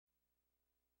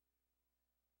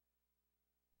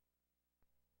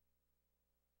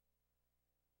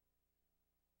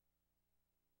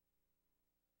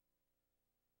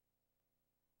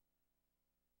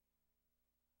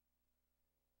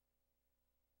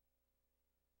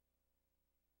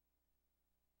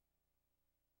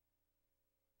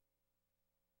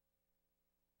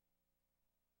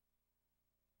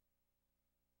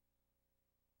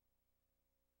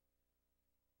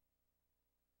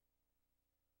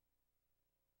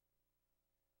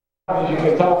As you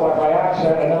can tell by my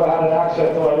accent, I never had an accent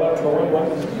until I left New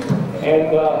England.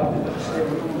 And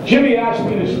Jimmy asked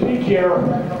me to speak here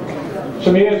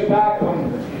some years back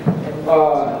when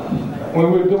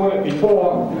we were doing it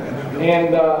before.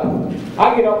 And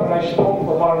I get up and I spoke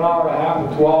for about an hour and a half or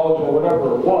 2 hours or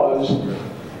whatever it was.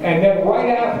 And then right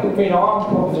after, I'm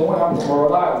from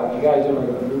Rhode Island. You guys ever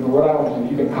been to Rhode Island?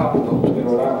 You can copy those in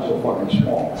Rhode Island, so fucking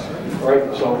small. Right?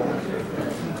 So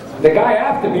the guy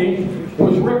after me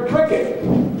was Rick Trickett,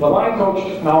 the line coach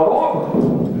now at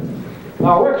Auburn.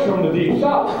 Now Rick's from the Deep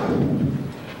South.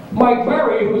 Mike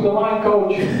Berry, who's the line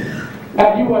coach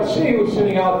at USC, was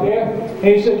sitting out there, and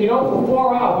he said, you know, for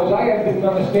 4 hours I didn't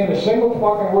understand a single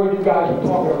fucking word you guys were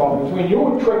talking about between you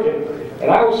and Trickett, and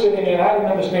I was sitting there and I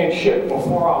didn't understand shit for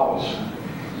 4 hours.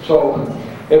 So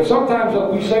if sometimes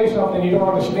we say something you don't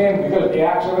understand because of the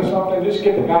accent or something, just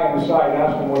get the guy on the side and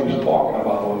ask him what he's talking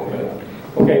about a little bit.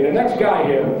 Okay, the next guy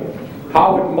here,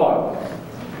 Howard Mudd.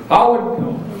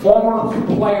 Howard, former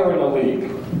player in the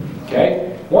league.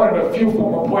 Okay, one of the few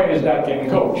former players that can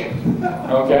coach.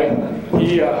 Okay,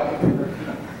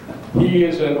 he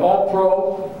is an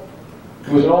All-Pro.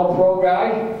 He was an All-Pro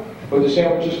guy for the San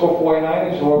Francisco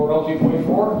 49ers, whoever else he played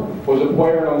for. Was a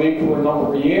player in the league for a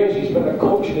number of years. He's been a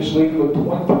coach in this league for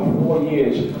 24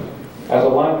 years as a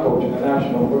line coach in the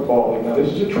National Football League. Now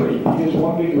this is a treat. He is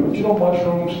one of the original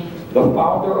Mushrooms, the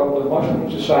founder of the Mushroom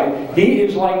Society. He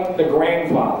is like the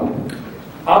grandfather.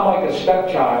 I'm like a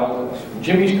stepchild.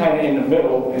 Jimmy's kind of in the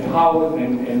middle, and Howard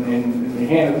and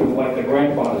Hannah are like the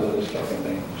grandfathers of this stuff, I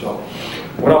think. So,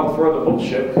 without further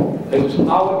bullshit, this is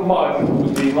Howard Mudd,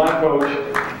 who's the line coach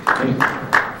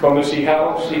from the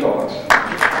Seattle Seahawks.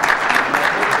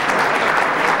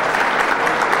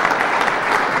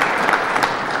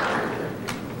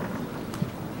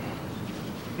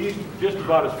 He's just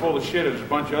about as full of shit as a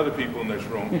bunch of other people in this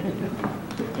room.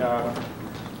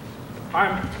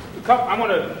 I'm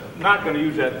not going to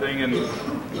use that thing. And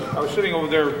I was sitting over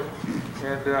there,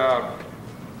 and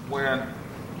when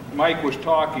Mike was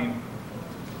talking,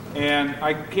 and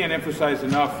I can't emphasize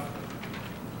enough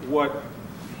what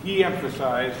he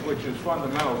emphasized, which is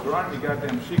fundamentals. There aren't any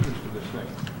goddamn secrets to this thing.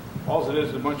 All it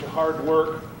is a bunch of hard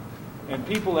work, and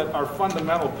people that are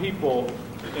fundamental people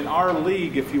in our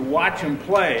league. If you watch them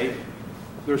play,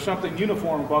 there's something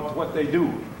uniform about what they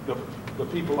do. The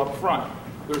people up front.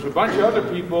 There's a bunch of other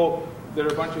people that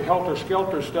are a bunch of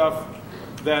helter-skelter stuff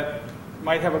that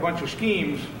might have a bunch of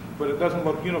schemes, but it doesn't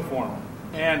look uniform.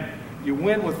 And you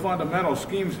win with fundamentals.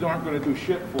 Schemes aren't going to do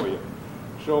shit for you.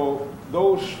 So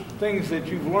those things that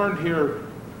you've learned here,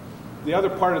 the other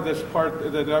part of this part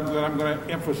that I'm going to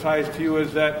emphasize to you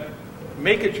is that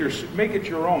make it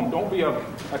your own. Don't be a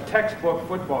textbook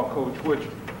football coach, which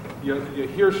you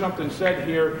hear something said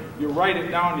here, you write it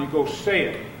down, and you go say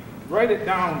it. Write it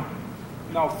down.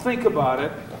 Now think about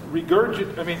it,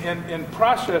 and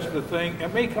process the thing.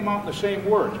 It may come out in the same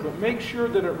words, but make sure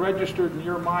that it registered in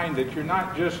your mind, that you're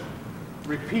not just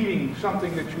repeating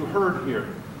something that you heard here.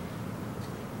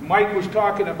 Mike was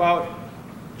talking about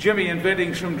Jimmy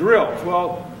inventing some drills.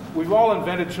 Well, we've all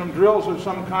invented some drills of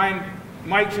some kind.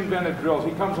 Mike's invented drills.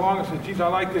 He comes along and says, geez, I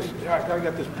like this, I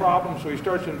got this problem, so he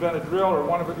starts to invent a drill or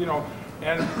one of it,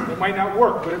 and it might not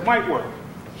work, but it might work.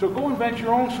 So go invent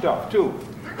your own stuff, too.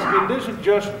 It isn't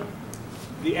just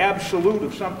the absolute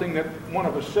of something that one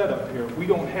of us said up here. We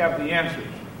don't have the answers.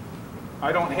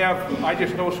 I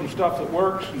just know some stuff that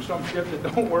works and some shit that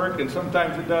don't work, and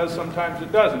sometimes it does, sometimes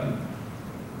it doesn't.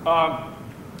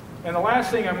 And the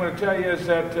last thing I'm going to tell you is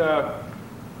that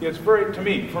it's for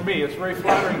me, it's very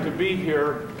flattering to be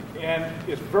here, and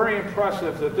it's very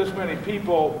impressive that this many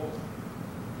people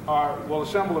will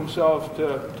assemble themselves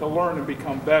to learn and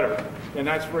become better. And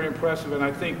that's very impressive, and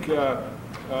I think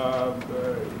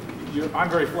I'm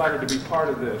very flattered to be part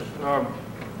of this.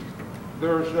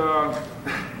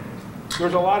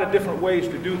 There's a lot of different ways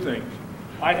to do things.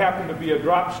 I happen to be a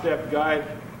drop step guy.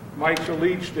 Mike's a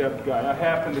lead step guy. I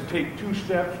happen to take 2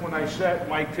 steps when I set.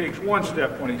 Mike takes 1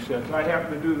 step when he sets. I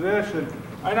happen to do this, and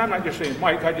I'm not just saying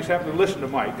Mike. I just happen to listen to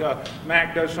Mike.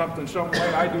 Mac does something some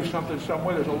way. I do something some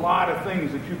way. There's a lot of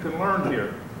things that you can learn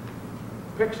here.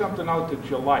 Pick something out that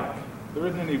you like. There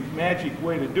isn't any magic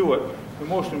way to do it. The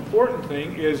most important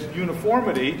thing is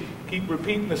uniformity. Keep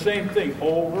repeating the same thing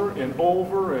over and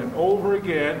over and over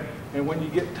again. And when you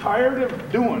get tired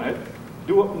of doing it,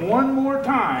 do it one more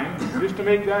time just to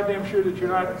make goddamn sure that you're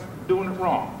not doing it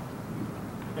wrong.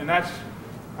 And I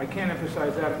can't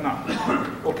emphasize that enough.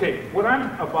 Okay, what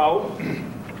I'm about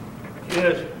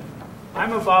is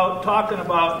talking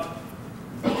about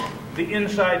the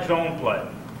inside zone play.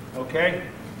 Okay?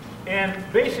 And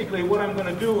basically what I'm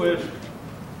going to do is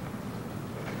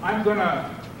I'm going to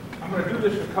I'm going to do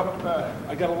this a couple,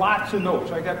 I got lots of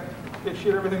notes. I got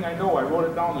shit, everything I know. I wrote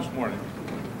it down this morning.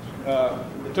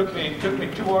 It took me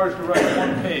 2 hours to write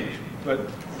 1 page,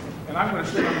 and I'm going to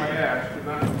sit on my ass to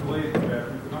not delay the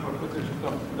battery, because I'm going to put this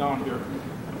stuff down here.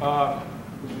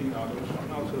 Let's see now, there's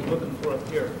something else I was looking for up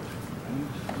here.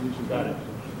 You got it.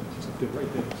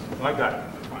 Right there. I got it.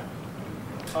 Fine.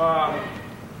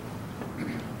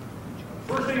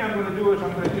 First thing I'm going to do is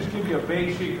I'm going to just give you a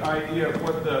basic idea of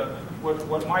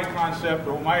what my concept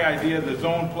or my idea of the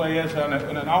zone play is in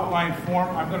an outline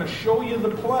form. I'm going to show you the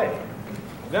play.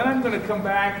 Then I'm going to come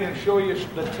back and show you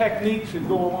the techniques that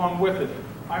go along with it.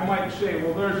 I might say,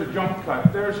 well, there's a jump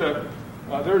cut, there's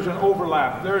an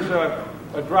overlap, there's a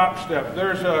drop step,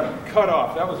 there's a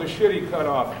cutoff, that was a shitty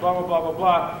cutoff, blah, blah, blah, blah,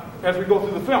 blah, as we go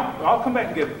through the film. But I'll come back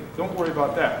and get it. Don't worry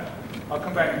about that. I'll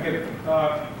come back and get it.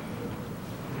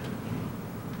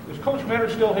 Is Coach Metter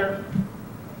still here?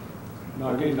 No,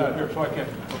 okay, he's not here, so I can't.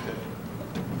 Okay.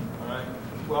 All right.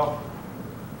 Well,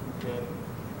 okay.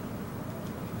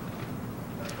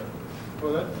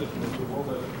 Well, that's just miserable.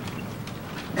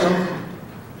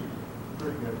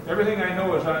 Very good. Everything I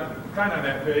know is kind of on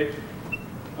that page.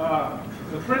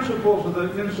 The principles of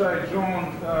the inside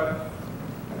zone,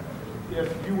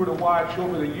 if you were to watch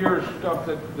over the years stuff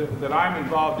that I'm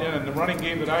involved in and the running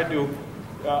game that I do,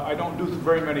 I don't do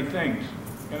very many things.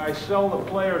 And I sell the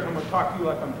players, I'm going to talk to you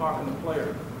like I'm talking to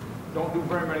players. Don't do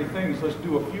very many things. Let's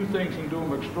do a few things and do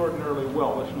them extraordinarily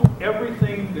well. Let's know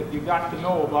everything that you got to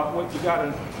know about what you got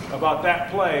about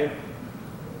that play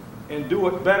and do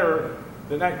it better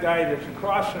than that guy that's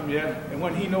across from you and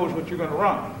when he knows what you're going to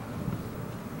run.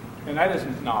 And that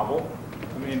isn't novel.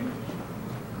 I mean,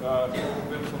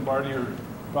 Vince Lombardi or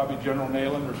probably General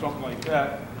Neyland or something like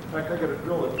that. In fact, I got a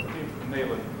drill that came from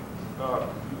Neyland.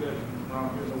 You guys around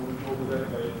here know who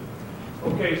that guy is.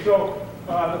 Okay, so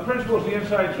the principle is the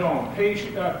inside zone.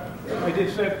 Page, I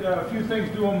did say a few things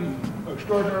do them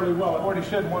extraordinarily well. I've already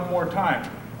said one more time.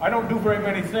 I don't do very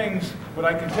many things, but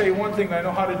I can tell you one thing I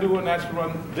know how to do, and that's to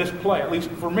run this play, at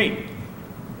least for me.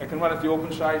 I can run it the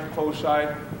open side, closed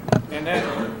side, and then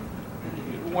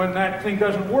when that thing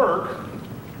doesn't work,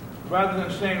 rather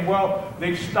than saying, well,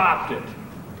 they stopped it.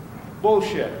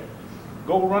 Bullshit.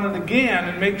 Go run it again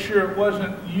and make sure it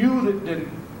wasn't you that didn't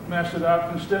mess it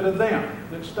up instead of them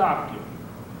that stopped you.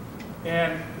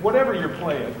 And whatever your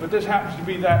play is, but this happens to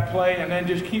be that play, and then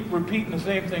just keep repeating the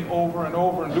same thing over and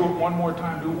over and do it one more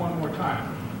time, do it one more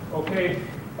time. Okay?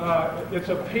 It's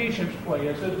a patience play.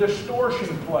 It's a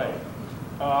distortion play.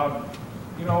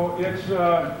 You know, it's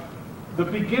the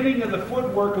beginning of the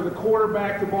footwork of the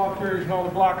quarterback, the ball carriers, and all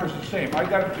the blockers the same. I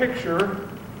got a picture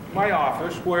in my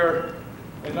office where,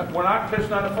 and we're not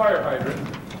pissing on a fire hydrant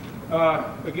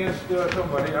against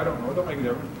somebody, I don't know, it don't make a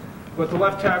difference. But the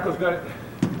left tackle's got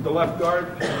the left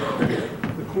guard,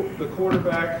 the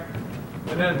quarterback,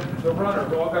 and then the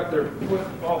runners all got their foot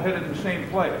all headed in the same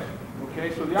place.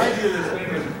 Okay, so the idea of this thing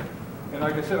is, and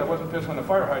like I said, I wasn't pissing on the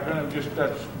fire hydrant, it just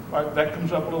that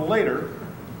comes up a little later.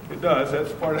 It does,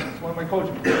 that's one of my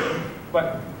coaching.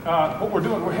 But what we're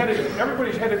doing,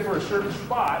 everybody's headed for a certain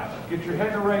spot. Get your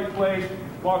head in the right place,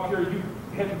 ball carrier, you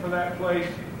heading for that place,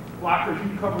 blockers,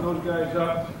 you cover those guys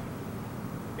up,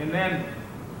 and then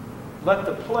let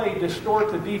the play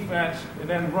distort the defense and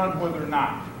then run where they're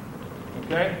not.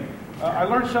 Okay? I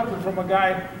learned something from a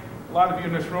guy, a lot of you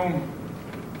in this room,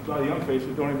 a lot of young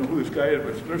faces don't even know who this guy is,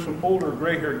 but there's some older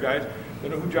gray-haired guys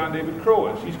that know who John David Crow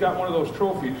is. He's got one of those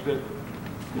trophies that,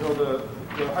 you know, the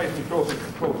Heisman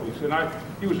trophies. And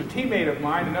he was a teammate of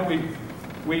mine, and then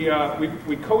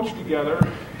we coached together,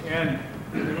 and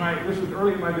this was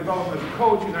early in my development as a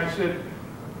coach, and I said,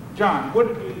 John,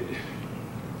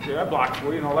 I blocked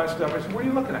for you and all that stuff. I said, what are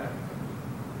you looking at?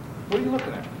 What are you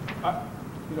looking at?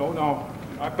 You know, now,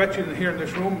 I bet you that here in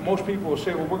this room, most people will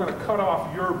say, well, we're going to cut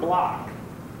off your block.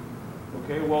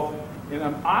 Okay, well, in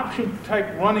an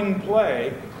option-type running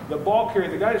play, the ball carrier,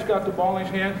 the guy that's got the ball in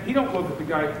his hand, he don't look at the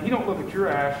guy, he don't look at your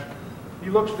ass. He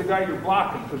looks at the guy you're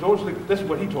blocking, because this is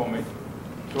what he told me.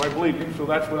 So I believe him, so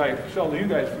that's what I sell to you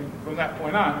guys from that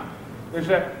point on, is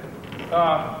that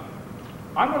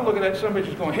I'm going to look at that somebody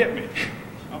who's going to hit me.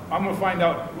 I'm going to find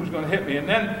out who's going to hit me, and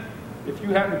then if you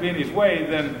happen to be in his way,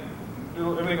 then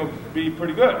everything will be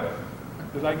pretty good,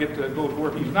 because I get to go to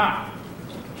where he's not.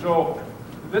 So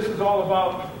this is all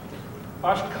about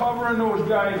us covering those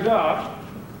guys up.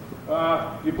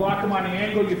 You block them on the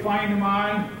angle you find them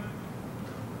on.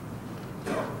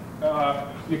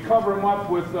 You cover them up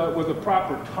with a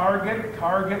proper target.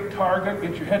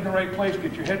 Get your head in the right place.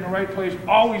 Get your head in the right place.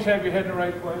 Always have your head in the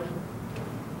right place.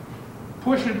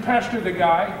 Push and pester the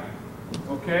guy,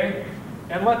 okay?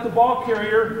 and let the ball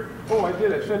carrier, I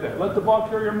said that, let the ball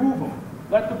carrier move them.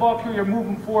 Let the ball carrier move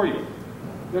them for you.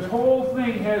 This whole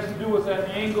thing has to do with that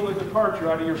angle of departure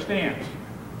out of your stance.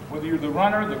 Whether you're the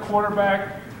runner, the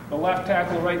quarterback, the left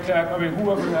tackle, the right tackle,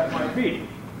 whoever that might be.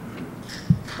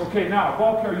 Okay, now,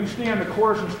 ball carrier, you stay on the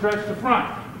course and stretch the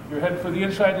front. You're heading for the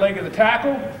inside leg of the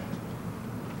tackle.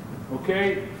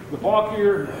 Okay, the ball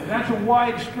carrier, that's a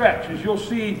wide stretch, as you'll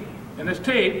see in this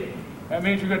tape. That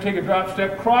means you're going to take a drop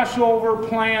step, crossover,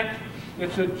 plant.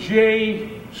 It's a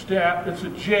J step. It's a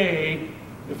J.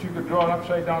 If you could draw an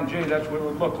upside down J, that's what it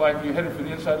would look like when you're headed for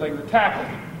the inside leg of the tackle.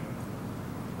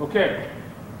 Okay.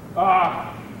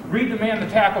 Read the man the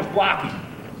tackle's blocking.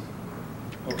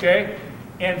 Okay?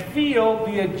 And feel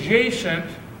the adjacent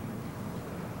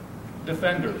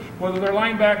defenders, whether they're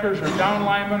linebackers or down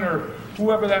linemen or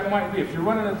whoever that might be. If you're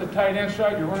running at the tight end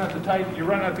side, you're running at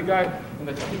the guy, and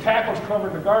the tackle's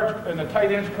covered, the guards and the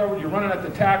tight end's covered, you're running at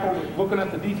the tackle, looking at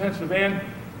the defensive end.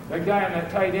 That guy on that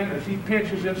tight end, as he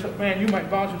pinches in, man, you might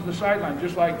bounce into the sideline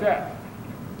just like that.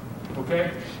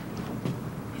 Okay?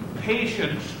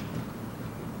 Patience.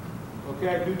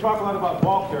 Okay, I do talk a lot about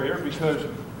ball carrier because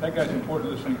that guy's important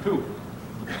to this thing too.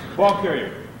 Ball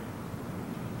carrier.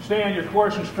 Stay on your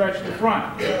course and stretch the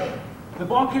front. The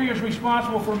ball carrier is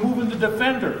responsible for moving the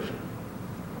defenders.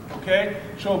 Okay?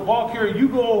 So ball carrier, you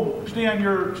go stay on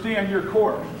your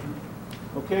course.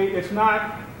 Okay? It's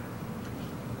not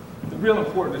real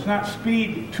important. It's not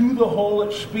speed to the hole,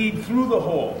 it's speed through the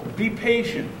hole. Be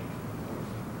patient.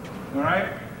 All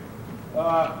right?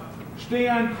 Stay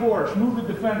on course. Move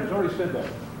the defenders. Already said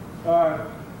that.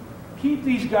 Keep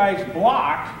these guys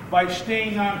blocked by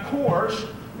staying on course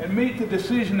and make the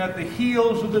decision at the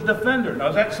heels of the defender. Now,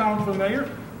 does that sound familiar?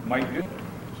 Might do.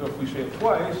 So if we say it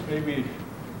twice, maybe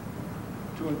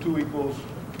 2 and 2 equals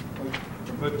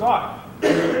a good thought.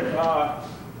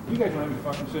 You guys don't have any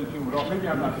fucking sense of humor at all. Maybe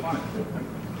I'm not funny.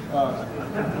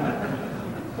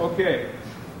 Okay.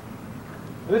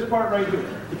 This part right here,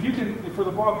 if you can, for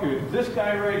the ball carrier, this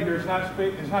guy right here is not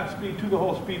speed to the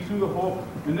hole, speed through the hole,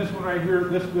 and this one right here,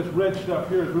 this red stuff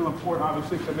here is real important,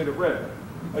 obviously, because I made it red.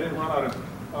 I didn't run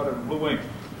out of blue ink.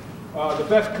 The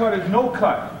best cut is no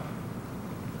cut.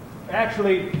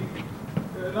 Actually,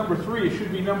 number 3, it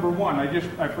should be number 1.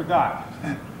 I forgot.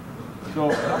 So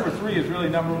number 3 is really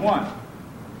number 1.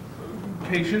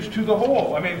 Patience to the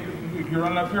hole. If you're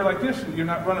running up here like this, you're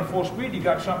not running full speed, you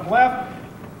got something left,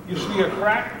 you see a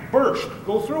crack, burst,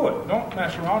 go through it. Don't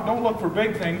mess around, don't look for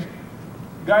big things.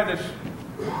 The guy that's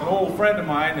an old friend of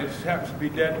mine that happens to be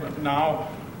dead now,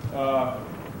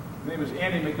 his name is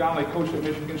Andy McDonald, he coached at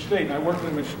Michigan State, and I worked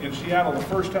with him in Seattle the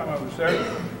first time I was there,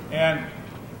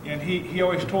 and he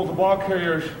always told the ball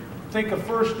carriers, think of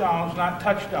first downs, not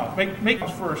touchdowns. Make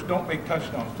downs first, don't make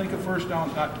touchdowns. Think of first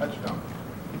downs, not touchdowns.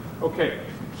 Okay,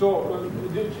 so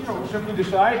simply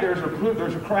decide there's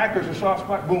a crack, there's a soft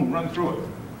spot, boom, run through it.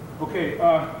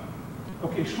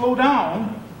 Okay, slow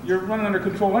down. You're running under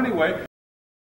control anyway.